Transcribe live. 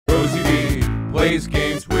plays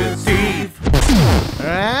games with Steve.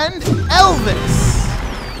 And Elvis.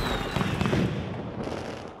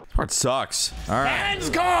 This part sucks. All right. Let's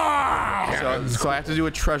go! So I have to do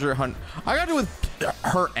a treasure hunt. I gotta do it with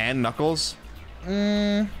her and Knuckles.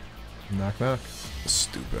 Knock knock.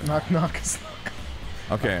 Stupid. Knock knock.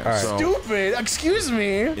 Okay, All right. so Stupid. Excuse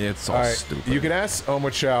me. it's all stupid. You can ask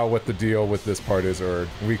Oma Chow what the deal with this part is, or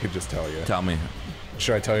we could just tell you. Tell me.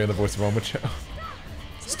 Should I tell you in the voice of Oma Chow?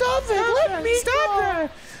 Stop it. Let me stop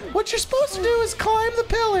that. What you're supposed to do is climb the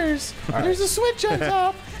pillars. There's a switch on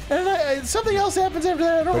top, and something else happens after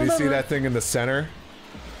that. I don't But you remember. see that thing in the center?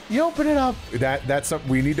 You open it up. That's something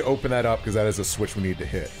we need to open that up because that is a switch we need to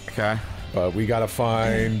hit. Okay. But we gotta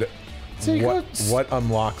find So you what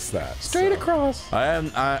unlocks that. Straight across.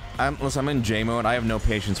 Listen, I'm in J mode. I have no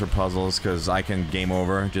patience for puzzles because I can game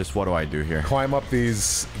over. Just what do I do here? Climb up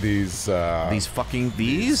these These fucking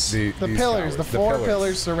these? The these pillars, towers. the four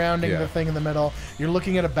pillars surrounding Yeah. the thing in the middle. You're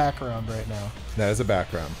looking at a background right now. That is a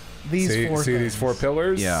background. These see, four see these things. 4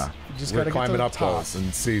 pillars? Yeah. You just We're gotta get to climbing the up top. those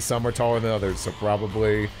and see some are taller than others. So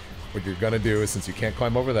probably what you're gonna do is, since you can't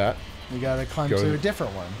climb over that, You gotta climb Go to to- a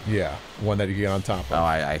different one. yeah, one that you get on top of. Oh,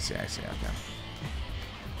 I see. Okay.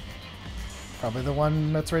 Probably the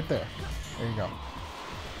one that's right there. There you go.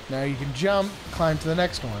 Now you can jump, climb to the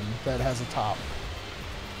next one that has a top.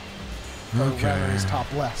 Or rather, is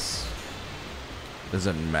topless. Does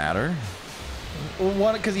it matter?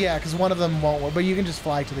 Because one of them won't work, but you can just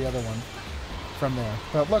fly to the other one from there.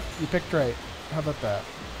 But look, you picked right. How about that?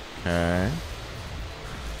 Okay.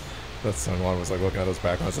 That SungWon was like looking at those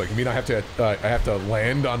backgrounds, like, you mean I have to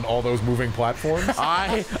land on all those moving platforms?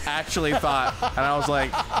 I actually thought, and I was like,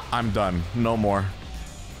 I'm done. No more.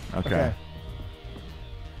 Okay.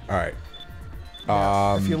 All right.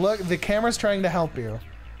 If you look, the camera's trying to help you.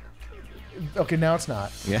 Okay, now it's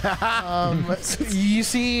not. Yeah. You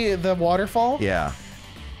see the waterfall? Yeah.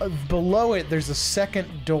 Below it, there's a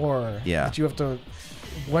second door. Yeah. That you have to.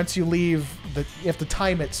 Once you leave, you have to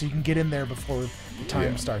time it so you can get in there before the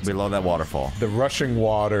time starts. Below that waterfall. The rushing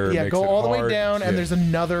water. Yeah, makes go it all the way hard. down, and there's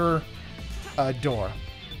another door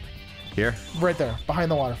Here? right there behind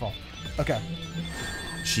the waterfall. Okay.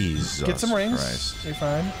 Jesus. Get some rings. Christ. You're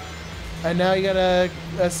fine. And now you got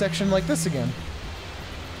a section like this again.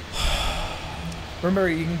 Remember,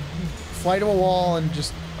 you can fly to a wall and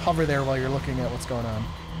just hover there while you're looking at what's going on.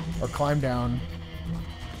 Or climb down.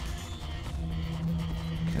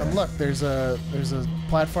 And look, there's a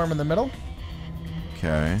platform in the middle,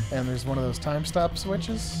 Okay. and there's one of those time stop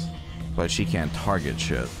switches. But she can't target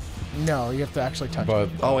shit. No, you have to actually touch But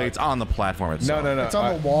it. Oh, wait, it's on the platform itself. no. It's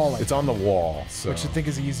on the wall, It's on the wall. So. which I think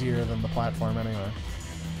is easier than the platform anyway.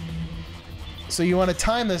 So you want to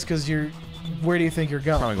time this because you're... Where do you think you're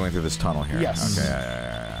going? Probably going through this tunnel here. Yes.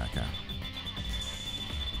 Okay, okay.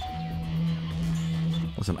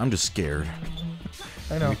 Listen, I'm just scared.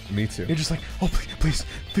 I know. Me too. You're just like, oh, please,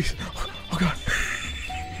 please. Oh, God.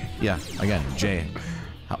 Yeah, again, Jay.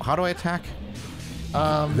 How do I attack?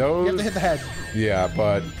 Those, You have to hit the head. Yeah,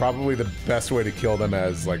 but probably the best way to kill them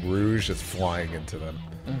as like Rouge is flying into them.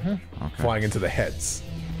 Mm-hmm. Okay. Flying into the heads.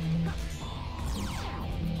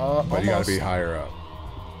 But you gotta be higher up.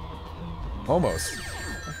 Almost.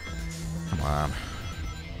 Come on.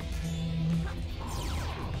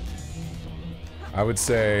 I would There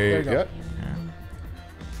say, you go. yep.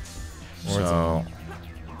 So,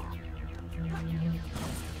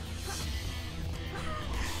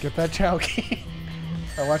 Get that chow key.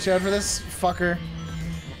 Oh, watch out for this fucker.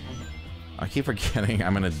 I keep forgetting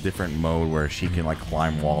I'm in a different mode where she can like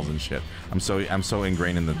climb walls and shit. I'm so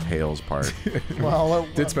ingrained in the Tails part. Well,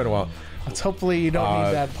 Did spend a while. let's hopefully you don't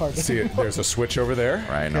need that part. See it? There's a switch over there.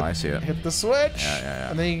 Right? No, I see it. Hit the switch, Yeah.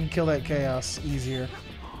 and then you can kill that chaos easier.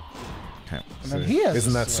 Okay. And then he has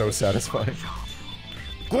Isn't the that so switch. satisfying?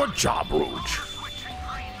 Good job, Rouge.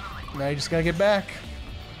 Now you just gotta get back.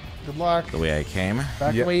 Good luck. The way I came.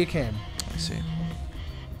 Back the Yep. way you came. I see.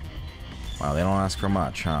 Wow, they don't ask for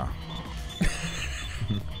much, huh?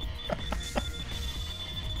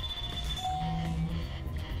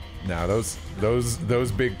 Now those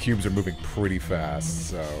big cubes are moving pretty fast,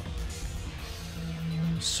 so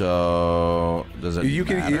So does it you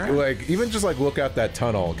can matter? like even just like look out that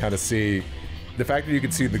tunnel, kind of see the fact that you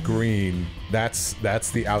can see the green. That's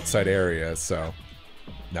the outside area. So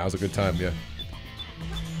now's a good time, yeah.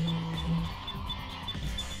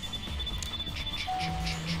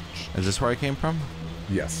 Is this where I came from?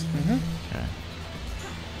 Yes. Okay.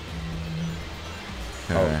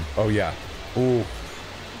 Okay. Oh yeah. Ooh.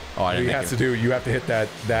 Oh, I didn't You think have to do. You have to hit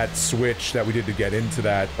that switch that we did to get into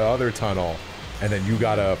that other tunnel, and then you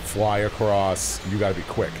gotta fly across. You gotta be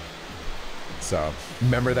quick. So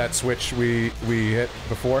remember that switch we hit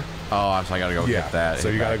before? Oh, so I gotta go Yeah. hit that. So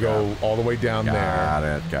you gotta go all the way down there. Got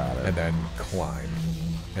it. And then climb.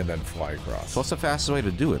 And then fly across. So what's the fastest way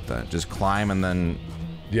to do it then? Just climb and then...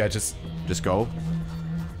 Yeah, just go?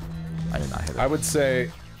 I did not hit it. I would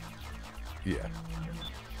say... Yeah.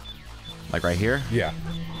 Like right here? Yeah.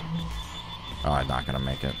 Oh, I'm not gonna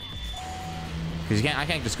make it. Because I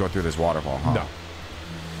can't just go through this waterfall, huh? No.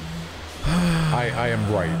 I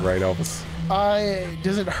am right, Elvis?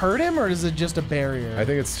 Does it hurt him, or is it just a barrier? I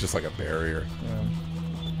think it's just like a barrier. Yeah.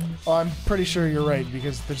 Well, I'm pretty sure you're right,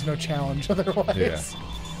 because there's no challenge otherwise. Yeah.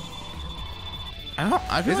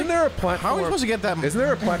 I feel Isn't like, there a platform? how are we supposed to get that? Isn't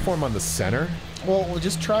there a platform on the center? Well, we'll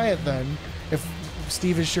just try it then. If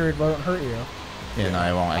Steve is sure it won't hurt you. Yeah, no,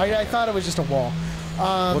 I won't. I thought it was just a wall.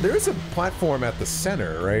 Well, there is a platform at the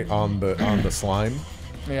center, right, on the slime.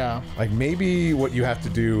 Yeah. Like maybe what you have to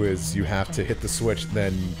do is you have to hit the switch,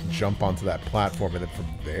 then jump onto that platform, and then from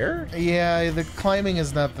there. Yeah, the climbing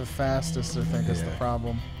is not the fastest, I think, is the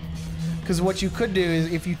problem. Because what you could do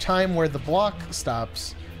is, if you time where the block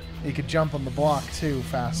stops, you could jump on the block too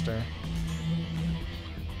faster.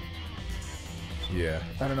 Yeah.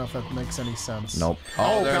 I don't know if that makes any sense. Nope.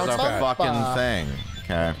 Oh, there's bounce a back. fucking thing.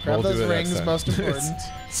 Okay. Grab We'll do those it next rings, time. most important.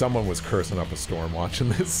 Someone was cursing up a storm watching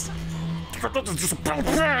this.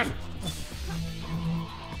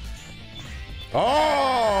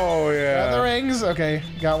 Oh yeah. Grab the rings. Okay,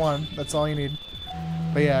 got one. That's all you need.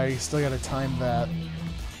 But yeah, you still gotta time that.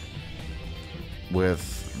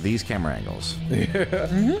 With these camera angles.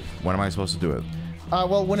 When am I supposed to do it?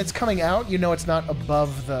 Well, when it's coming out, you know it's not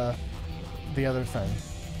above the other thing.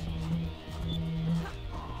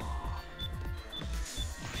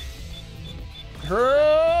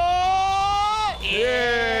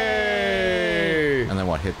 Yay! And then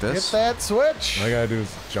what? Hit Hit this? that switch. All I gotta do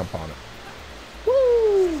is jump on it.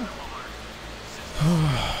 Woo!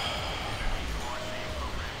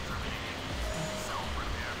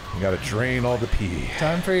 You gotta drain all the pee.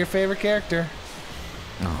 Time for your favorite character.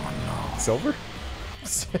 Oh no. Silver?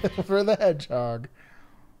 Silver the Hedgehog.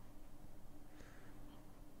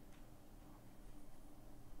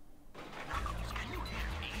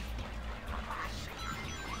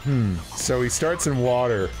 So he starts in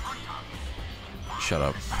water. Shut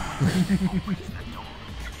up.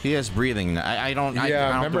 He has breathing. I don't. I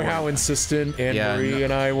don't remember how insistent Anne Marie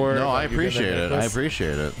and I were? No, I about you getting appreciate that it. I necklace?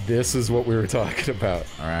 appreciate it. This is what we were talking about.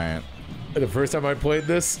 All right. The first time I played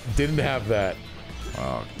this, didn't have that.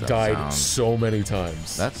 Oh, that Died sounds, so many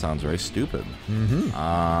times. That sounds very stupid.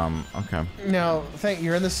 Okay. Now,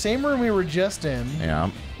 you're in the same room we were just in. Yeah.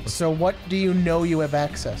 So what do you know you have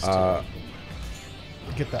access to?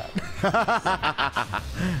 Get that.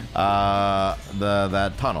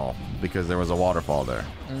 That tunnel, because there was a waterfall there.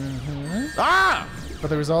 Ah! But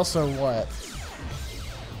there was also what?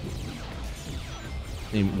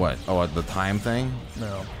 What? Oh, the time thing?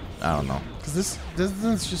 No. I don't know. Because this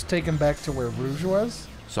is just taken back to where Rouge was?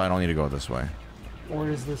 So I don't need to go this way. Or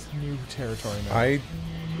is this new territory now? I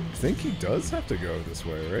think he does have to go this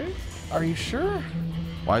way, right? Are you sure?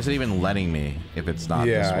 Why is it even letting me if it's not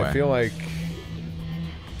this way? Yeah, I feel like...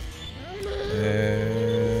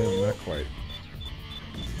 not quite.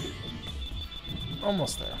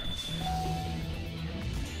 Almost there.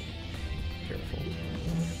 Careful.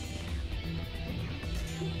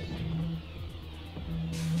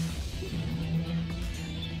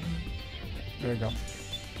 There you go.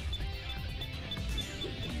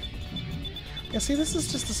 Yeah, see, this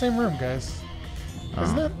is just the same room, guys.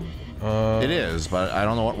 Isn't it? It is, but I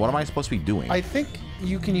don't know. What am I supposed to be doing? I think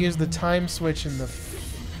you can use the time switch in the...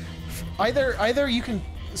 Either you can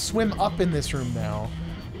swim up in this room now,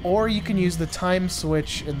 or you can use the time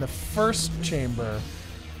switch in the first chamber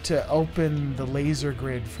to open the laser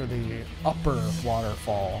grid for the upper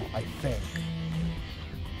waterfall, I think.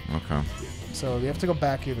 Okay. So you have to go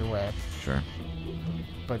back either way. Sure.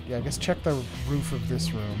 But yeah, I guess check the roof of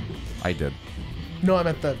this room. I did. No, I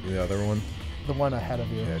meant the other one? The one ahead of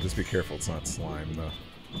you. Yeah, just be careful it's not slime, though.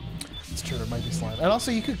 It's true, it might be slime. And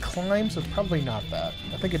also, you could climb, so it's probably not that.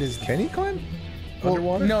 I think it is. Can he climb? Well,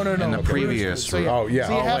 Underwater? No. In the previous So, yeah. Oh, yeah.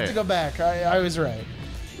 So you Oh, have wait. to go back. I was right.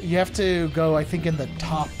 You have to go, I think, in the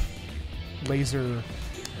top laser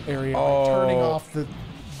area, by turning off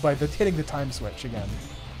hitting the time switch again.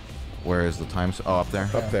 Where is the time? Oh, up there.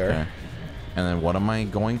 Up there. Okay. And then what am I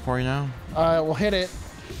going for now? We'll hit it,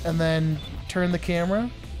 and then turn the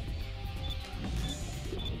camera.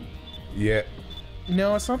 Yeah.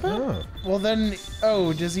 No, it's not that. Oh. Well, then,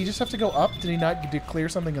 does he just have to go up? Did he not clear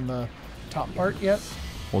something in the top part yet?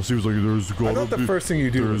 Well, it seems like there's I thought the first thing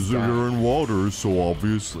you do is you're down. in water, so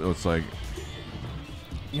obviously it's like.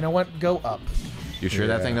 You know what? Go up. You sure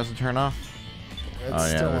that thing doesn't turn off? It's Oh, yeah,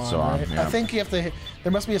 still that's on, still on, right? yeah. I think you have to hit,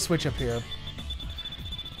 there must be a switch up here.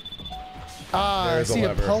 I There's a see a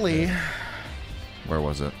lever. pulley. Yeah. Where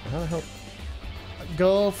was it? How the hell?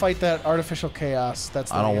 Go fight that artificial chaos.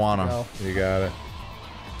 That's the I way don't you have to wanna. go. You got it.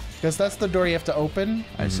 Because that's the door you have to open,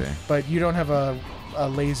 I see. but you don't have a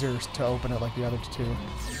laser to open it like the other two.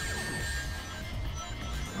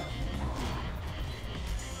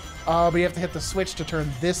 But you have to hit the switch to turn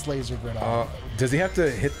this laser grid on. Does he have to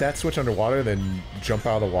hit that switch underwater, then jump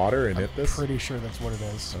out of the water and hit this? Pretty sure that's what it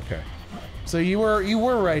is. Okay. So you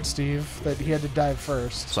were right, Steve, that he had to dive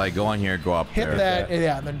first. So I go on here, go up Hit there. that,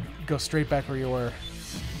 yeah, and then go straight back where you were.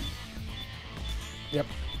 Yep.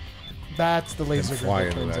 That's the And laser fly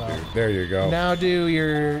grid that into turns that off. dude. There you go. Now do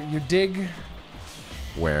your dig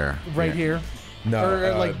Where? right Yeah. here. no,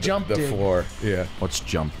 or, like, jump the dig. floor. Yeah. What's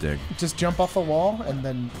jump dig? Just jump off the wall, and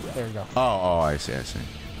then there you go. Oh, I see, I see.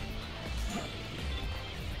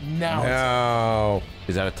 Now No.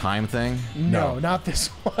 Is that a time thing? no, no. not this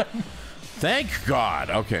one. Thank God.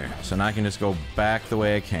 Okay, so now I can just go back the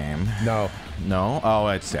way I came. No. No? Oh,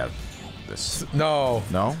 it's this. No.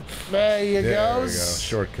 No? There you There we go. go.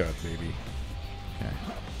 Shortcut, baby.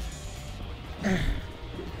 Okay.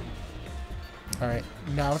 All right,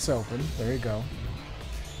 now it's open. There you go.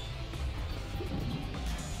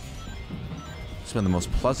 It's been the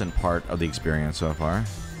most pleasant part of the experience so far.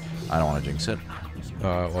 I don't want to jinx it.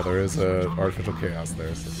 Well, there is a artificial chaos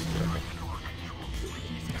there, so be careful.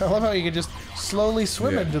 I love how you can just slowly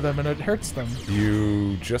swim Yeah. into them and it hurts them.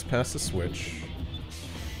 You just passed the switch.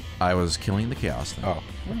 I was killing the chaos thing. Oh.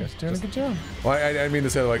 Okay. He's doing a good job. Well, I mean to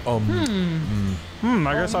say like,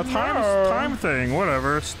 I guess a time thing.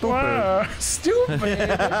 Whatever. Stupid. Stupid.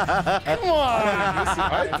 Come on.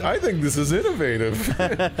 I think this is innovative.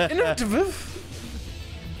 Innovative.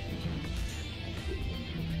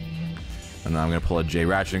 And now I'm gonna pull a J.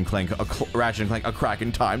 Ratchet and Clank. Ratchet and Clank. A crack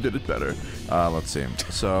in time did it better. Let's see.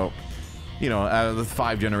 So, you know,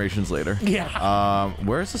 5 generations later. Yeah.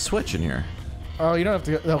 Where's the switch in here? Oh, you don't have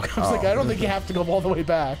to go. I was like, I don't think you have to go all the way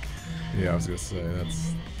back. Yeah, I was gonna say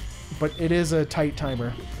that's. But it is a tight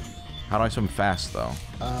timer. How do I swim fast though?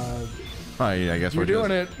 Oh, yeah, I guess you're we're doing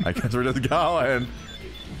just, it. I guess we're just going.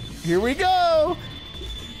 Here we go.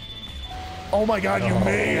 Oh my God, you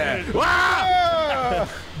made it. Ah!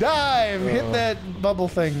 Dive. Hit that bubble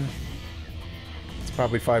thing. It's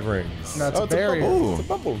probably 5 rings. No, it's a it's a barrier. bubble. It's a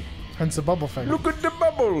bubble. Hence the bubble thing. Look at the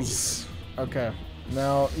bubbles. Okay.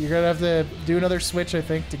 Now you're gonna have to do another switch, I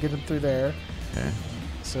think, to get him through there. Okay.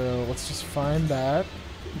 So let's just find that.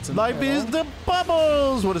 It's in the Life is middle. the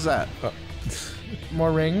bubbles. What is that?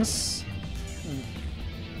 More rings.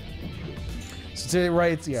 So to the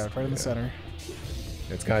right, yeah, right in the center.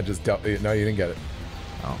 It's kind of just no, you didn't get it.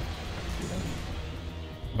 Oh.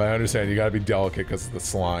 But I understand you got to be delicate because of the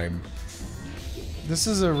slime. This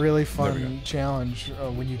is a really we fun challenge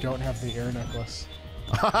when you don't have the air necklace.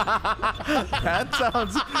 That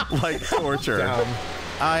sounds like torture. Down.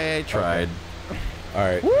 I tried. All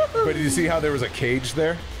right. But did you see how there was a cage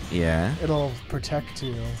there? Yeah. It'll protect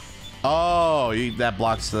you. Oh, that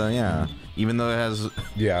blocks the yeah. Even though it has.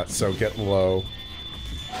 Yeah. So get low.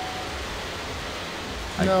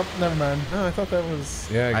 Nope, never mind. No, I thought that was.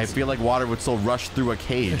 Yeah. I feel like water would still rush through a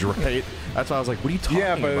cage, right? That's why I was like, "What are you talking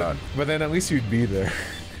yeah, but about?" but then at least you'd be there.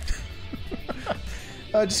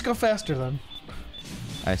 Just go faster then.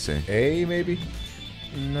 I see. A maybe.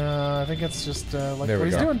 No, I think it's just like There what we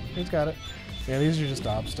he's go. doing. He's got it. Yeah, these are just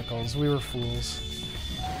obstacles. We were fools.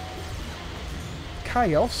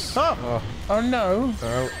 Chaos. Oh, Oh no.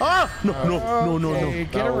 oh, no, Okay,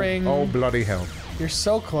 get a ring. Oh bloody hell! You're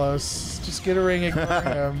so close. Just get a ring, ignore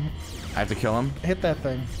him. I have to kill him. Hit that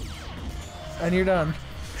thing. And you're done.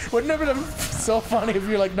 Wouldn't it have been so funny if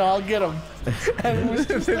you're like, no, I'll get him. And it was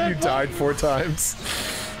just Then you that died 4 times.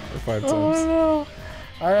 Or 5 times. Oh no.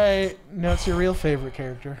 Alright, now it's your real favorite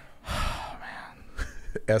character.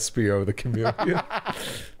 SBO the chameleon.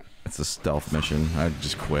 It's a stealth mission. I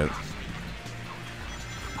just quit.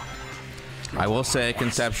 I will say,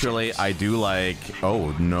 conceptually, I do like.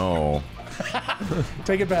 Oh no!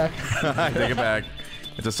 Take it back. I take it back.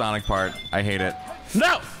 It's a Sonic part. I hate it.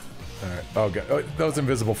 No. All right. Oh god. Oh, those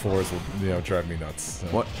invisible floors will drive me nuts. So.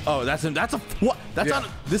 What? Oh, that's a what? That's Yeah. not.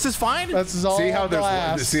 This is fine. That's all See how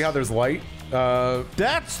glass. there's light.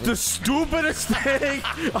 That's the stupidest thing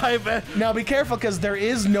I've. Now be careful because there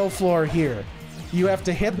is no floor here. You have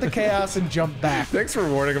to hit the chaos and jump back. Thanks for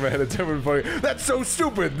warning him ahead of time. Everybody. That's so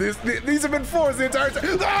stupid. These have been floors the entire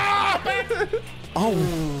time. Ah!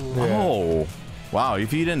 Oh. Wow.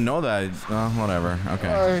 If you didn't know that, whatever.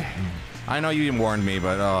 Okay. I know you warned me,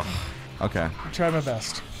 but Okay. I tried my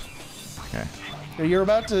best. Okay. You're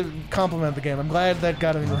about to compliment the game. I'm glad that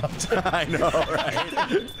got interrupted. I know,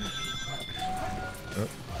 right?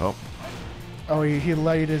 Oh. Oh, he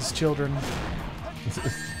lied his children.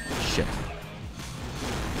 Shit.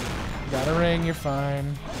 Got a ring, you're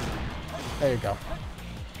fine. There you go.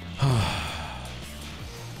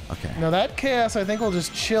 Okay. Now that chaos, I think, will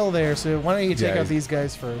just chill there, so why don't you take Yeah. out these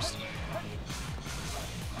guys first?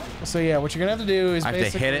 So yeah, what you're gonna have to do is I have to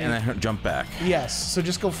basically... hit it and then jump back. Yes, so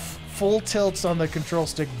just go full tilts on the control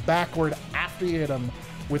stick backward after you hit him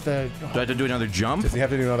with a Do I have to do another jump? Does he have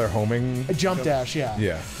to do another homing? jump dash, yeah.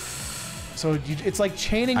 Yeah. So it's like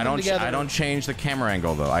chaining them together. I don't change the camera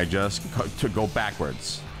angle though. I just to go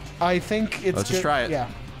backwards. I think it's Let's just good- try it. Yeah.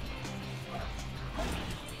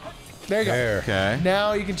 There you go. There. Okay.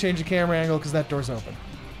 Now you can change the camera angle because that door's open.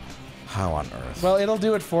 How on earth? Well, it'll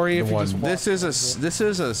do it for you if you one- just walk This is towards it. this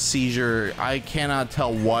is a seizure. I cannot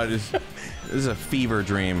tell what is. This is a fever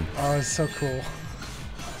dream. Oh, it's so cool.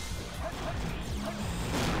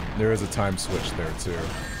 There is a time switch there too.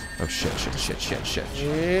 Oh shit! Shit!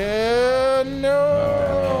 Yeah,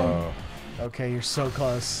 no. Oh. Okay, you're so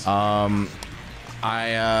close. I'm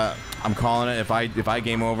calling it. If I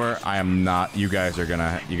game over, I am not. You guys are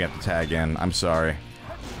gonna. You get to tag in. I'm sorry.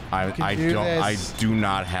 I do don't. I this. do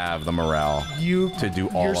not have the morale to do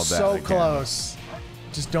all You're of that. so again. close.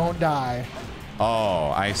 Just don't die.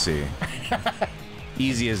 Oh, I see.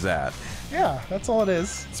 Easy as that. Yeah, that's all it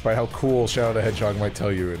is. Despite how cool Shadow the Hedgehog might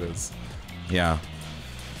tell you it is. Yeah.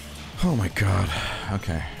 Oh my god.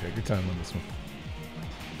 Okay. Take your time on this one.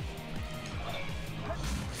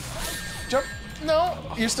 Jump. No,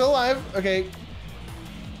 you're still alive. Okay.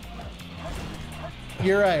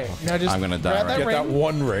 You're right. Now just I'm gonna die grab right that Get that ring.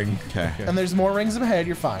 one ring. Okay. And there's more rings ahead.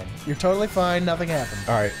 You're fine. You're totally fine. Nothing happened.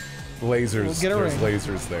 All right. Lasers. We'll get a There's ring.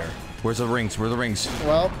 lasers there. Where's the rings? Where are the rings?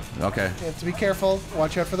 Well, Okay. you have to be careful.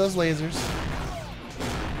 Watch out for those lasers.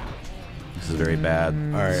 This is very bad.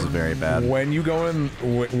 Mm. All right. This is very bad. When you go in,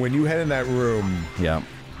 when you head in that room, Yeah.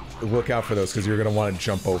 look out for those because you're gonna want to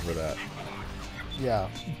jump over that. Yeah.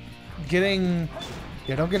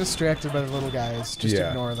 Yeah, don't get distracted by the little guys. Just Yeah.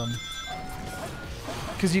 ignore them.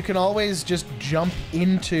 Because you can always just jump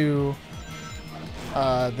into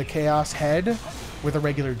the chaos head with a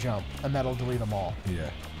regular jump, and that'll delete them all. Yeah.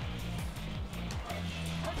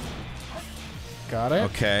 Got it?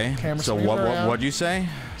 Okay. Camera So swing what around. what'd you say?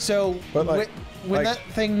 So But, like- when like- that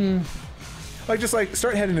thing... Like just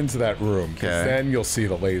start heading into that room, 'cause Okay. then you'll see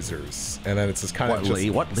the lasers, and then it's just kind of What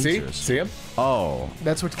just what see lasers? see them? Oh.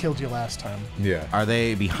 That's what killed you last time. Yeah. Are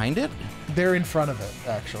they behind it? They're in front of it,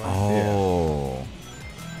 actually. Oh.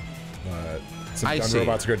 Some I gun see.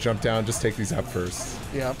 robots are gonna jump down. Just take these out first.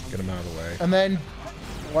 Yep. Get them out of the way. And then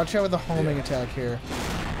watch out with the homing attack here.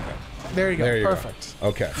 There you go. There you go. Perfect.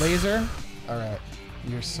 Okay. Laser. All right.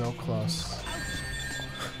 You're so close.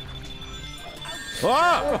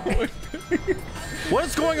 Ah! What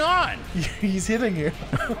is going on? He's hitting you.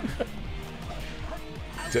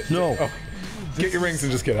 No. Oh, get your rings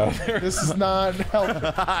and just get out of there. This is not helping.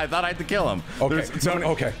 I thought I had to kill him. Okay. There's No,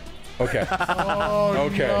 okay. Okay. Oh,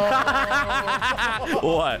 Okay. no.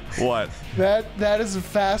 What? That is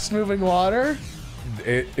fast-moving water.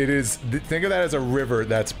 It is. Think of that as a river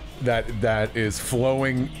that is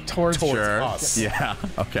flowing Towards us. Yeah.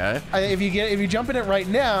 Okay. If you jump in it right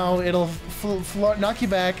now, it'll knock you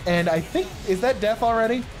back. And I think is that death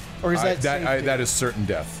already, or is that safety? That is certain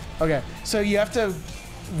death. Okay, so you have to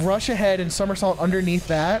rush ahead and somersault underneath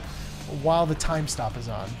that while the time stop is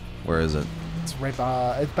on. Where is it? It's right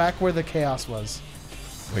it's back where the chaos was.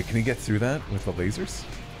 Wait, can you get through that with the lasers?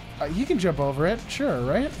 You can jump over it, sure,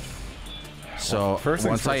 right? So first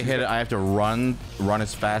things once I first, hit it, I have to run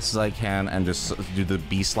as fast as I can and just do the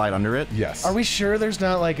B slide under it. Yes. Are we sure there's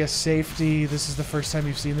not like a safety? This is the first time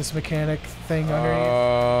you've seen this mechanic thing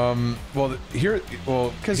underneath. Well,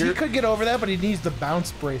 Because he could get over that, but he needs the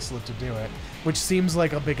bounce bracelet to do it, which seems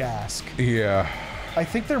like a big ask. Yeah. I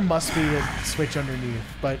think there must be a switch underneath,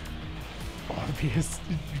 but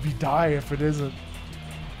you'd die if it isn't.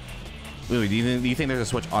 Lily, do you think there's a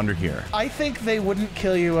switch under here? I think they wouldn't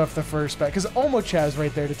kill you off the first bat, because Omocha's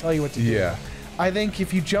right there to tell you what to do. Yeah. I think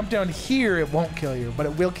if you jump down here, it won't kill you, but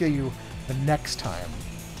it will kill you the next time.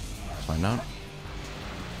 Let's find out.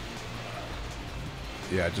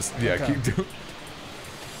 Yeah. Just Okay. keep doing.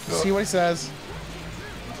 See what he says.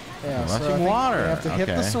 Yeah, so I Rushing think water. you have to hit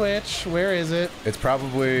the Okay. switch. Where is it? It's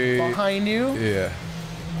probably. Behind you? Yeah.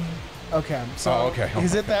 Okay. So Oh, okay.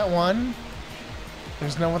 is it that one?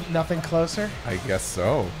 There's nothing closer? I guess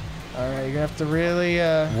so. All right, you're going to have to really...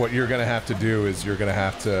 What you're gonna have to do is you're gonna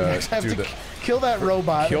have to have do to the kill that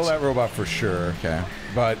robot. kill that robot for sure. Okay.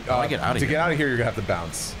 But I get out of to here? get out of here, you're gonna have to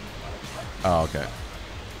bounce. Oh, okay.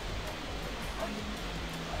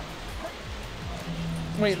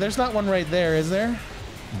 Wait, there's not one right there, is there?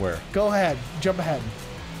 Where? Go ahead. Jump ahead.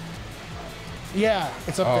 Yeah,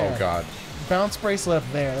 it's up there. Oh god. Bounce bracelet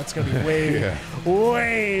up there. That's gonna be way, Yeah.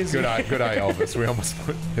 way easier. Good eye, Elvis. We almost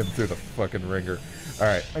put him through the fucking ringer. All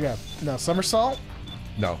right. Okay. No, somersault?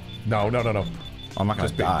 No. I'm not gonna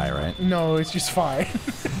die, right? No, it's just fine.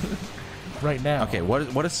 Right now. Okay,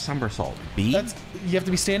 what is somersault? B? That's you have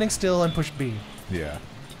to be standing still and push B. Yeah.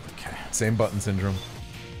 Okay. Same button syndrome.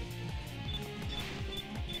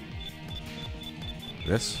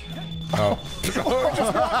 This? Oh.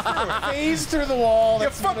 Phase through the wall. Yeah,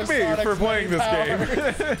 That's fuck me Sonic's for playing this power.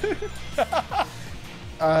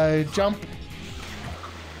 game. Jump.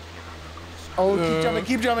 Oh,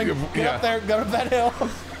 keep jumping. Get up there, get up that hill.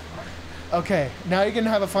 Okay, now you can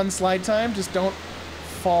have a fun slide time. Just don't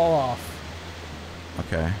fall off.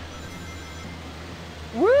 Okay.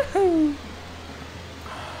 Woohoo!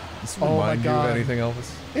 Does this Oh my remind you of God. anything,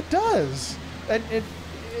 Elvis? It does.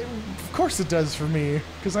 Of course it does for me,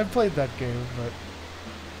 because I've played that game, but...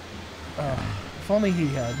 if only he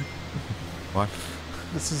had. What?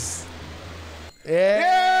 This is...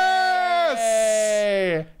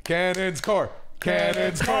 Yes! Cannon's core.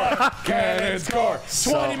 Cannon's core. Cannon's core.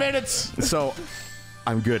 20 minutes! So,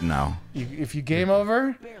 I'm good now. If you game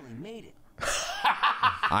over... Barely made it.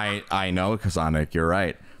 I know, Kasonic, you're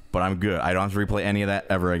right. But I'm good. I don't have to replay any of that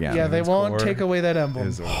ever again. Yeah, they won't core take away that emblem.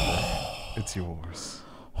 Is over. It's yours.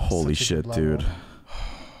 Holy Such a shit, good level. dude.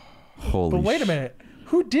 Holy But wait a minute.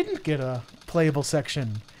 Who didn't get a playable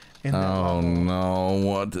section in that Oh level? no,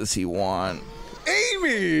 what does he want?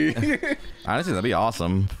 Amy! Honestly, that'd be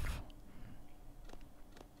awesome.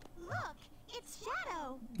 Look, it's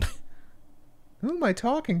Shadow. Who am I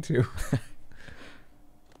talking to?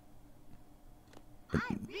 I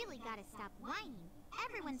really gotta stop whining.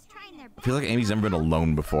 Everyone's trying their I best. feel like Amy's never been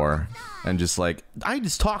alone before. And just like, I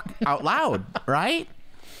just talk out loud, right?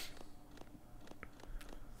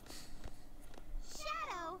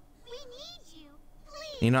 Shadow, we need you.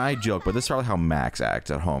 Please. You know, I joke, but this is probably how Max acts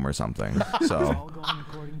at home or something. It's So, all going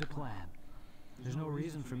according to plan. There's no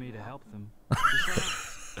reason for me to help them.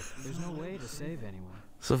 Besides, there's no way to save anyone.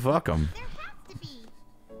 so fuck him. There has to be.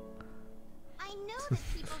 I know that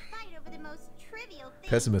people fight over the most trivial things.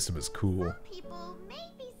 Pessimism is cool. Some people may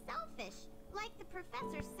be selfish, like the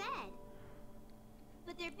professor said.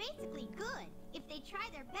 But they're basically good if they try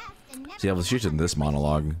their best and never. See, I was shooting this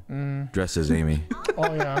monologue. Dressed as Amy. All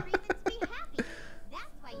Oh, yeah. reasons to be happy.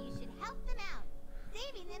 That's why you should help them out.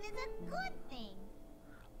 Saving them is a good thing.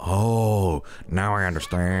 Oh, now I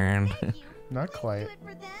understand. Thank you. Not Please quite. do it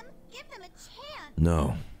for them. Give them a chance.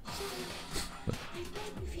 No.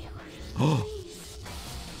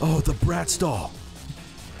 Oh, the Bratz doll.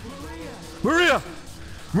 Maria!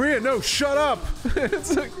 Maria, no, shut up!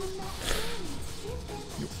 It's like...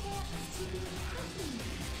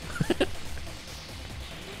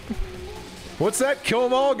 What's that? Kill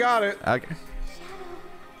them all, got it. Okay.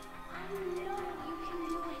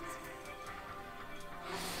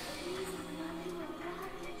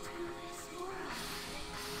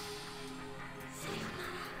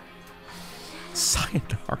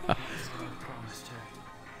 Sayonara. I promised her.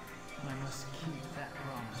 And I must keep that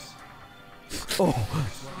promise. Oh.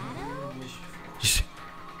 What you wished for.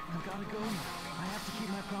 I've gotta go now. I have to keep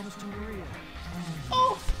my promise to Maria.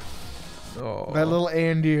 Oh. That little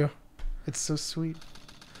and you. It's so sweet.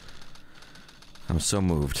 I'm so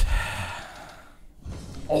moved.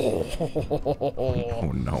 Oh.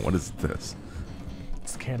 Oh no, what is this?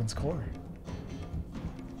 It's the cannon's core.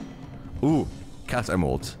 Ooh, Cast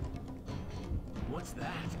Emeralds. What's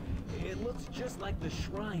that? It looks just like the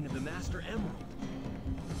shrine of the Master Emerald.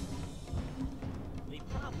 They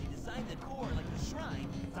probably designed the core like the shrine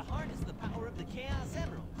to harness the power of the Chaos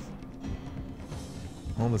Emeralds.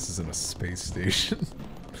 Well, this is in a space station.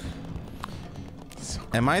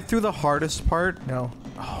 Am I through the hardest part? No.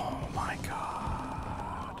 Oh my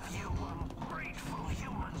god. You ungrateful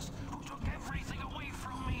humans who took everything away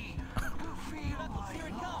from me. You feel like here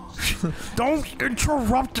it comes. Don't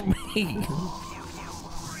interrupt me.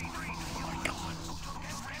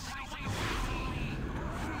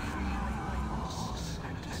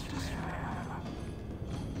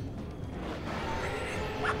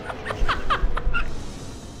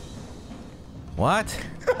 What?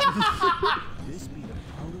 This be the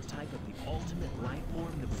prototype of the ultimate life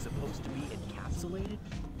form that was supposed to be encapsulated?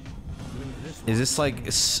 When this Is this like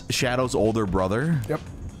Shadow's older brother? Yep.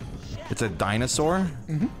 It's a dinosaur?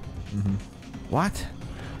 What?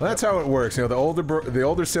 Well, that's how it works. You know, the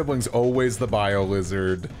older sibling's always the bio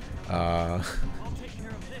lizard. I'll take care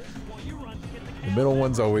The middle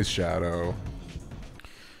one's always Shadow.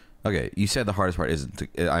 Okay, you said the hardest part isn't.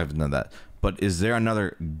 I haven't done that. But is there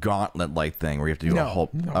another gauntlet-like thing where you have to do a whole?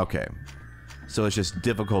 No. Okay, so it's just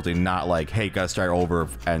difficulty, not like, hey, gotta start over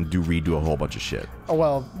and redo a whole bunch of shit. Oh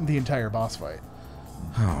well, the entire boss fight.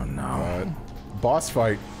 Oh no. Boss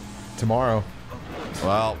fight tomorrow.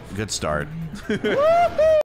 Well, good start.